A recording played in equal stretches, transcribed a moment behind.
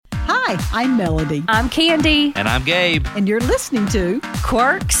Hi, I'm Melody. I'm Candy. And I'm Gabe. And you're listening to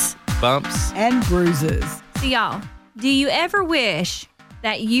Quirks. Bumps. And Bruises. So, y'all, do you ever wish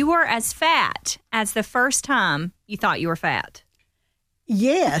that you were as fat as the first time you thought you were fat?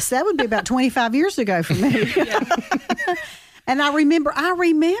 Yes, that would be about 25 years ago for me. And I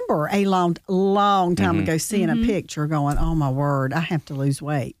remember a long time ago seeing a picture going, oh, my word, I have to lose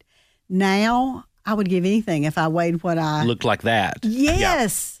weight. Now, I would give anything if I weighed what I... Looked like that.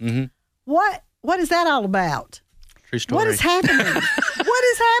 Yes. Yeah. Mm-hmm. What is that all about? True story. What is happening? What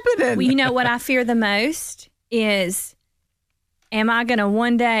is happening? Well, you know what I fear the most is, am I going to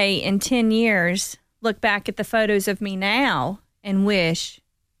one day in 10 years look back at the photos of me now and wish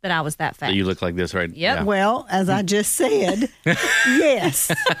that I was that fat? So you look like this, right? Yep. Yeah. Well, as I just said,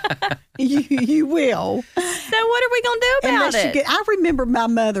 yes, you will. So what are we going to do about it? I remember my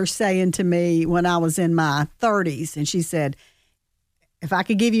mother saying to me when I was in my 30s, and she said, if I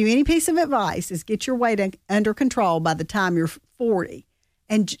could give you any piece of advice, is get your weight under control by the time you're 40,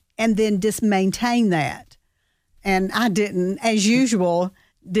 and then just maintain that. And I didn't, as usual,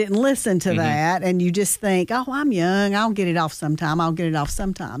 didn't listen to that. And you just think, oh, I'm young. I'll get it off sometime.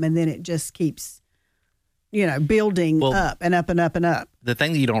 And then it just keeps, building up and up and up and up. The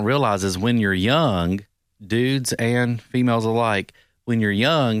thing that you don't realize is when you're young, dudes and females alike, when you're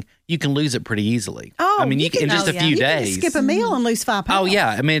young, you can lose it pretty easily. Oh, I mean, you can in just a few days. You can skip a meal and lose 5 pounds. Oh, yeah.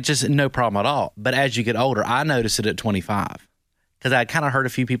 I mean, it's just no problem at all. But as you get older, I noticed it at 25 because I kind of heard a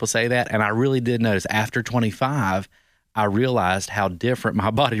few people say that. And I really did notice after 25, I realized how different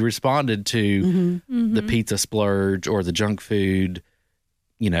my body responded to the pizza splurge or the junk food,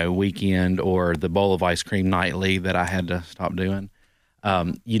 weekend or the bowl of ice cream nightly that I had to stop doing.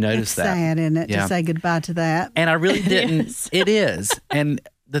 You notice it's that. Sad, isn't it, to say goodbye to that? And I really didn't. It is. And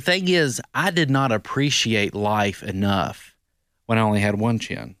the thing is, I did not appreciate life enough when I only had one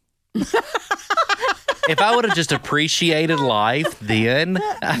chin. If I would have just appreciated life then,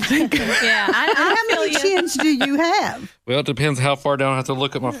 I think. Yeah. How many chins do you have? Well, it depends how far down I have to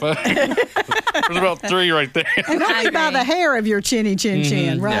look at my phone. There's about 3 right there. And only by the hair of your chinny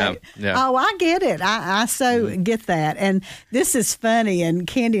chin, right? Yeah. Oh, I get it. I so get that. And this is funny. And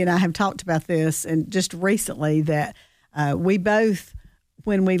Candy and I have talked about this and just recently that we both,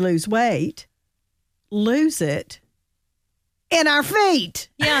 when we lose weight, lose it in our feet.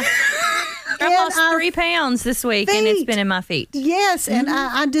 Yeah. I lost 3 pounds this week, and it's been in my feet. Yes, and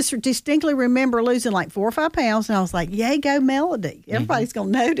I just distinctly remember losing like 4 or 5 pounds, and I was like, yay, go Melody. Everybody's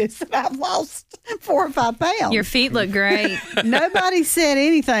going to notice that I've lost 4 or 5 pounds. Your feet look great. Nobody said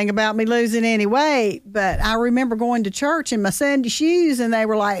anything about me losing any weight, but I remember going to church in my Sunday shoes, and they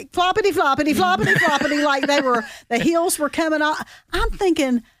were like, floppity, floppity, floppity, floppity, like the heels were coming off. I'm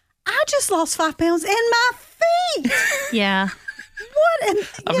thinking, I just lost 5 pounds in my feet. Yeah. What? And,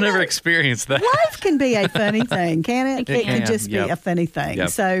 I've never experienced that. Life can be a funny thing, can it? It can just be a funny thing. Yep.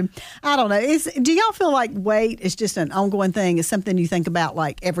 So, I don't know. Do y'all feel like weight is just an ongoing thing? It's something you think about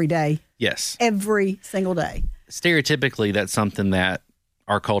like every day? Yes. Every single day? Stereotypically, that's something that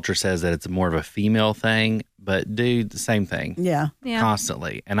our culture says that it's more of a female thing, but dude, the same thing. Yeah.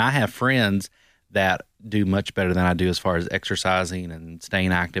 Constantly. And I have friends that do much better than I do as far as exercising and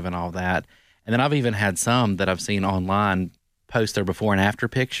staying active and all that. And then I've even had some that I've seen online post their before and after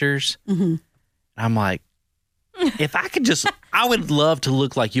pictures. I'm like, if I could I would love to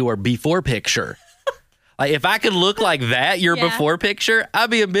look like your before picture. Like if I could look like that, your before picture, I'd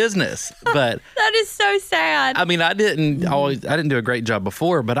be in business. But that is so sad. I mean, I didn't do a great job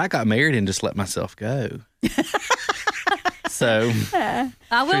before, but I got married and just let myself go. So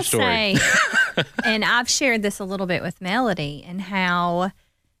I will say, and I've shared this a little bit with Melody, and how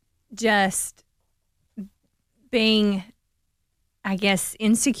just being, I guess,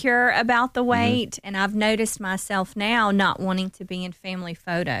 insecure about the weight. And I've noticed myself now not wanting to be in family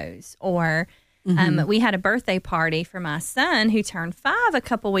photos. Or we had a birthday party for my son who turned 5 a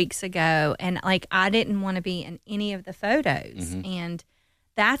couple weeks ago. And like, I didn't want to be in any of the photos. And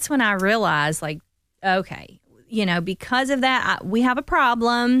that's when I realized, like, okay, because of that, we have a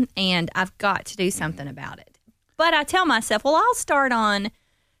problem and I've got to do something about it. But I tell myself, well, I'll start on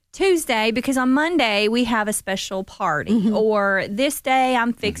Tuesday because on Monday we have a special party, or this day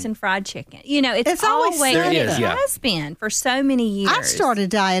I'm fixing fried chicken. It's always it has been for so many years. I start a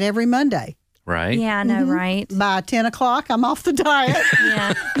diet every Monday. Right? Yeah, I know, right? By 10 o'clock, I'm off the diet.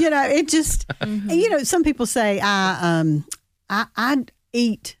 Yeah. It just, some people say I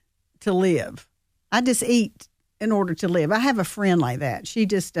eat to live. I just eat in order to live. I have a friend like that. She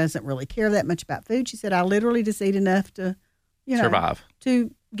just doesn't really care that much about food. She said, I literally just eat enough to, survive,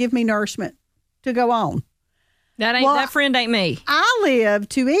 to give me nourishment to go on. That friend ain't me. I live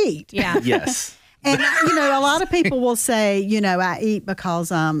to eat. Yeah. Yes. And, a lot of people will say, I eat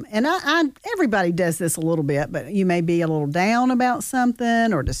because everybody does this a little bit, but you may be a little down about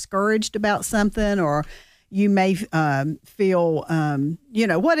something or discouraged about something, or you may feel,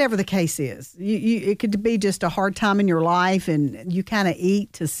 whatever the case is. It could be just a hard time in your life, and you kind of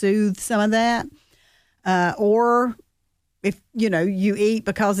eat to soothe some of that. Or if, you eat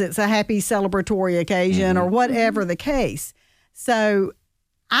because it's a happy celebratory occasion or whatever the case. So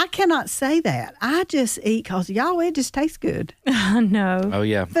I cannot say that. I just eat because, it just tastes good. No. Oh,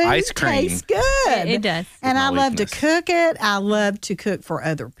 yeah. Food Ice cream. tastes good. It does. And I love weakness. to cook it. I love to cook for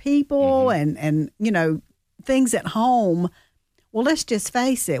other people and things at home. Well, let's just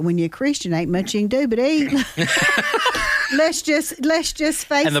face it. When you're a Christian, ain't much you can do but eat. Let's just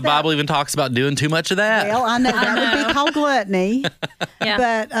face And the that. Bible even talks about doing too much of that. Well, I know that would be called gluttony.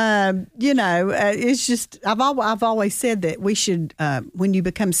 Yeah. But, it's just, I've always said that we should, when you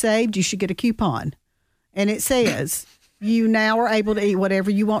become saved, you should get a coupon. And it says, you now are able to eat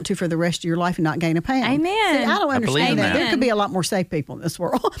whatever you want to for the rest of your life and not gain a pound. Amen. See, I don't I believe understand in that. that. There could be a lot more saved people in this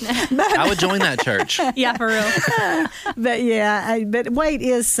world. I would join that church. Yeah, for real. But but weight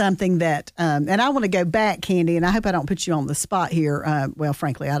is something that, and I want to go back, Candy, and I hope I don't put you on the spot here. Well,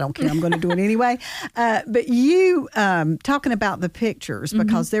 frankly, I don't care. I'm going to do it anyway. But you talking about the pictures,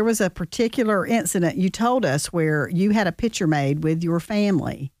 because there was a particular incident you told us where you had a picture made with your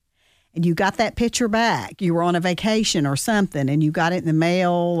family. And you got that picture back. You were on a vacation or something, and you got it in the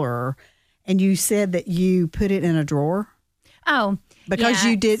mail, and you said that you put it in a drawer. Oh, Because yeah.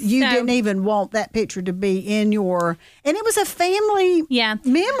 you didn't So- even want that picture to be in your, and it was a family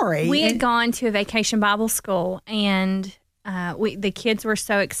memory. We had gone to a vacation Bible school, and the kids were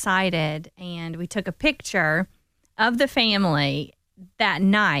so excited, and we took a picture of the family that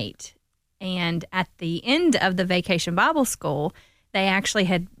night. And at the end of the vacation Bible school, they actually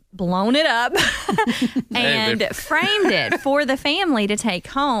had blown it up and framed it for the family to take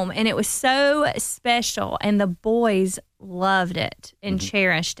home. And it was so special. And the boys loved it and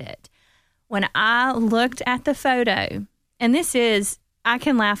cherished it. When I looked at the photo, and I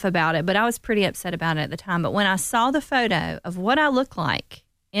can laugh about it, but I was pretty upset about it at the time. But when I saw the photo of what I look like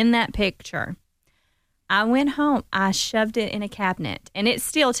in that picture, I went home, I shoved it in a cabinet, and it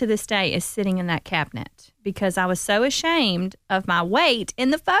still to this day is sitting in that cabinet because I was so ashamed of my weight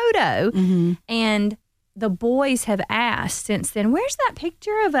in the photo. And the boys have asked since then, where's that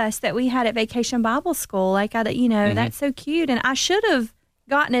picture of us that we had at Vacation Bible School? Like, that's so cute. And I should have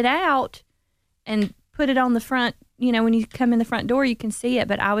gotten it out and put it on the front, when you come in the front door, you can see it.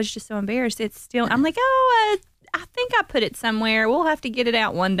 But I was just so embarrassed. It's still, I'm like, I think I put it somewhere. We'll have to get it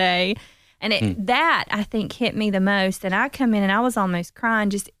out one day. And that, I think, hit me the most. And I come in and I was almost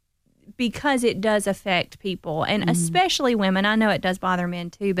crying just because it does affect people, and especially women. I know it does bother men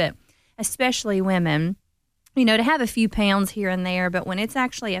too, but especially women, to have a few pounds here and there. But when it's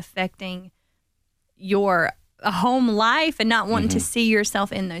actually affecting your home life and not wanting to see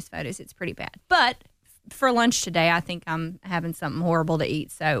yourself in those photos, it's pretty bad. But for lunch today, I think I'm having something horrible to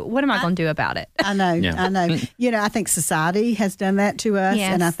eat. So what am I going to do about it? I know, Yeah. I know. I think society has done that to us.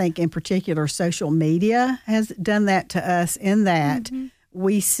 Yes. And I think in particular, social media has done that to us in that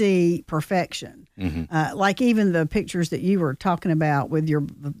we see perfection. Like even the pictures that you were talking about with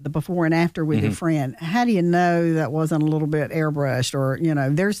the before and after with your friend. How do you know that wasn't a little bit airbrushed? Or,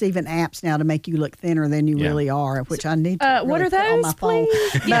 there's even apps now to make you look thinner than you really are, which I need to really What are put on those, my phone.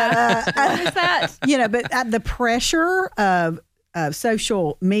 please? But, What is that? but the pressure of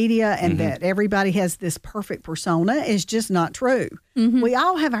social media and that everybody has this perfect persona is just not true. We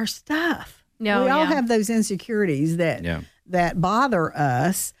all have our stuff. No, we all yeah. have those insecurities that bother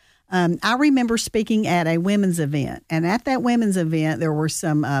us. I remember speaking at a women's event, and at that women's event, there were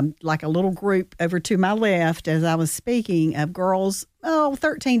some, like a little group over to my left as I was speaking of girls,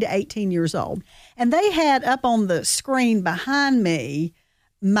 13 to 18 years old. And they had up on the screen behind me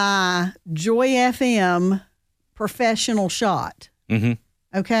my Joy FM professional shot.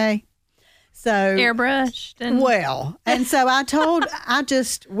 Okay. So Airbrushed. And and so I told,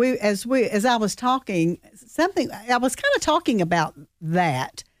 as I was talking, I was kind of talking about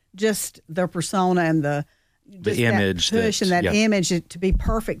that, just their persona and the image, that push and that image to be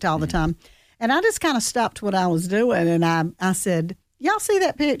perfect all the time. And I just kind of stopped what I was doing and I said, y'all see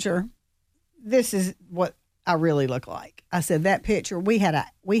that picture? This is what I really look like. I said, that picture, we had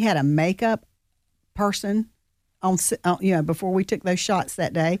a makeup person on before we took those shots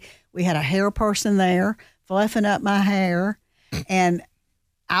that day. We had a hair person there fluffing up my hair, and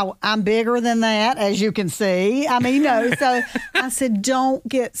I'm bigger than that, as you can see. I mean, so I said, don't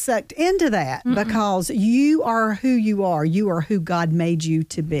get sucked into that because you are who you are. You are who God made you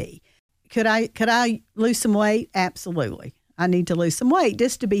to be. Could I lose some weight? Absolutely. I need to lose some weight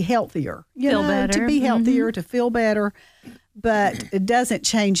just to be healthier, feel better. To be healthier, to feel better. But it doesn't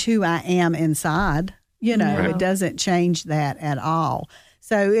change who I am inside. It doesn't change that at all.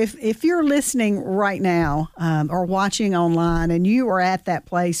 So if you're listening right now or watching online and you are at that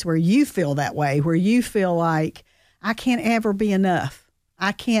place where you feel that way, where you feel like I can't ever be enough,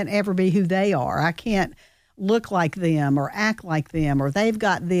 I can't ever be who they are, I can't look like them or act like them, or they've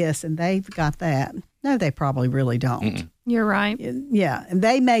got this and they've got that. No, they probably really don't. You're right. Yeah, and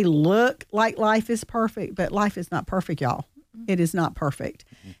they may look like life is perfect, but life is not perfect, y'all. It is not perfect.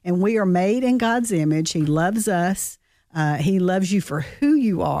 And we are made in God's image. He loves us. He loves you for who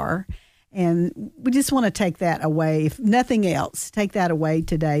you are. And we just want to take that away. If nothing else, take that away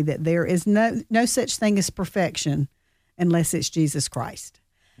today, that there is no such thing as perfection unless it's Jesus Christ.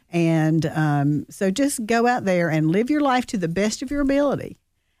 And so just go out there and live your life to the best of your ability.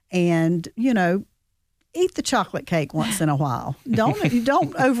 And, eat the chocolate cake once in a while. Don't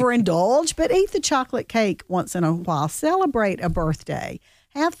overindulge, but eat the chocolate cake once in a while. Celebrate a birthday.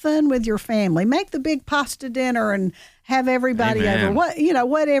 Have fun with your family. Make the big pasta dinner and have everybody over.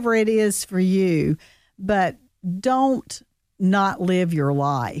 Whatever it is for you, but don't not live your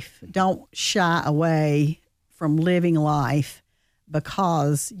life. Don't shy away from living life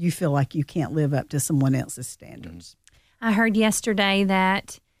because you feel like you can't live up to someone else's standards. I heard yesterday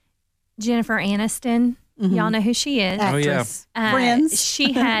that Jennifer Aniston, y'all know who she is. Actress. Friends.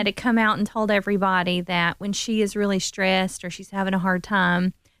 She had come out and told everybody that when she is really stressed or she's having a hard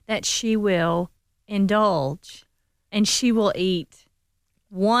time, that she will indulge and she will eat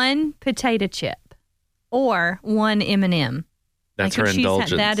one potato chip or one M&M. That's her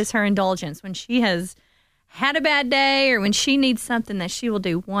indulgence. That is her indulgence. When she has had a bad day or when she needs something, that she will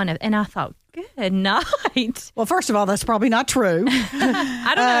do one of. And I thought, good night. Well, first of all, that's probably not true.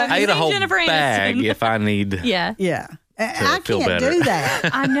 I don't know. I eat a whole Jennifer bag Aniston. if I need. Yeah. I can't do that.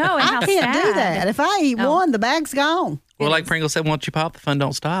 I know. And I can't do that. If I eat one, the bag's gone. Well, like Pringle said, once you pop, the fun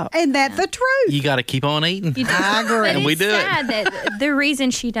don't stop. And that's the truth. You got to keep on eating. I agree. And we do it. It's sad that the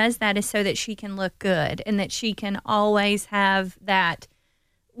reason she does that is so that she can look good and that she can always have that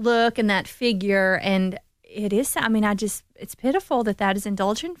look and that figure. And it is, I mean, it's pitiful that is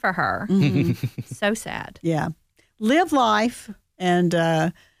indulgent for her. So sad. Yeah. Live life and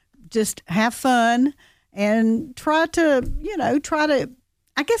just have fun and try to,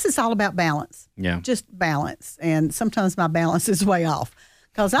 I guess it's all about balance. Yeah. Just balance. And sometimes my balance is way off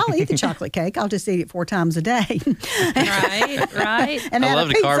because I'll eat the chocolate cake. I'll just eat it 4 times a day. Right. And add a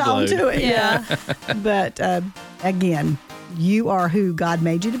pizza onto it. Yeah. But again, you are who God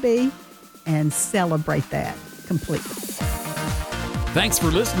made you to be and celebrate that completely. Thanks for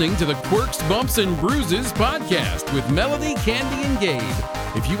listening to the Quirks, Bumps, and Bruises podcast with Melody, Candy, and Gabe.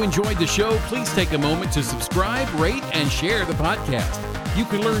 If you enjoyed the show, please take a moment to subscribe, rate, and share the podcast. You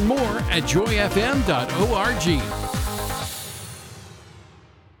can learn more at joyfm.org.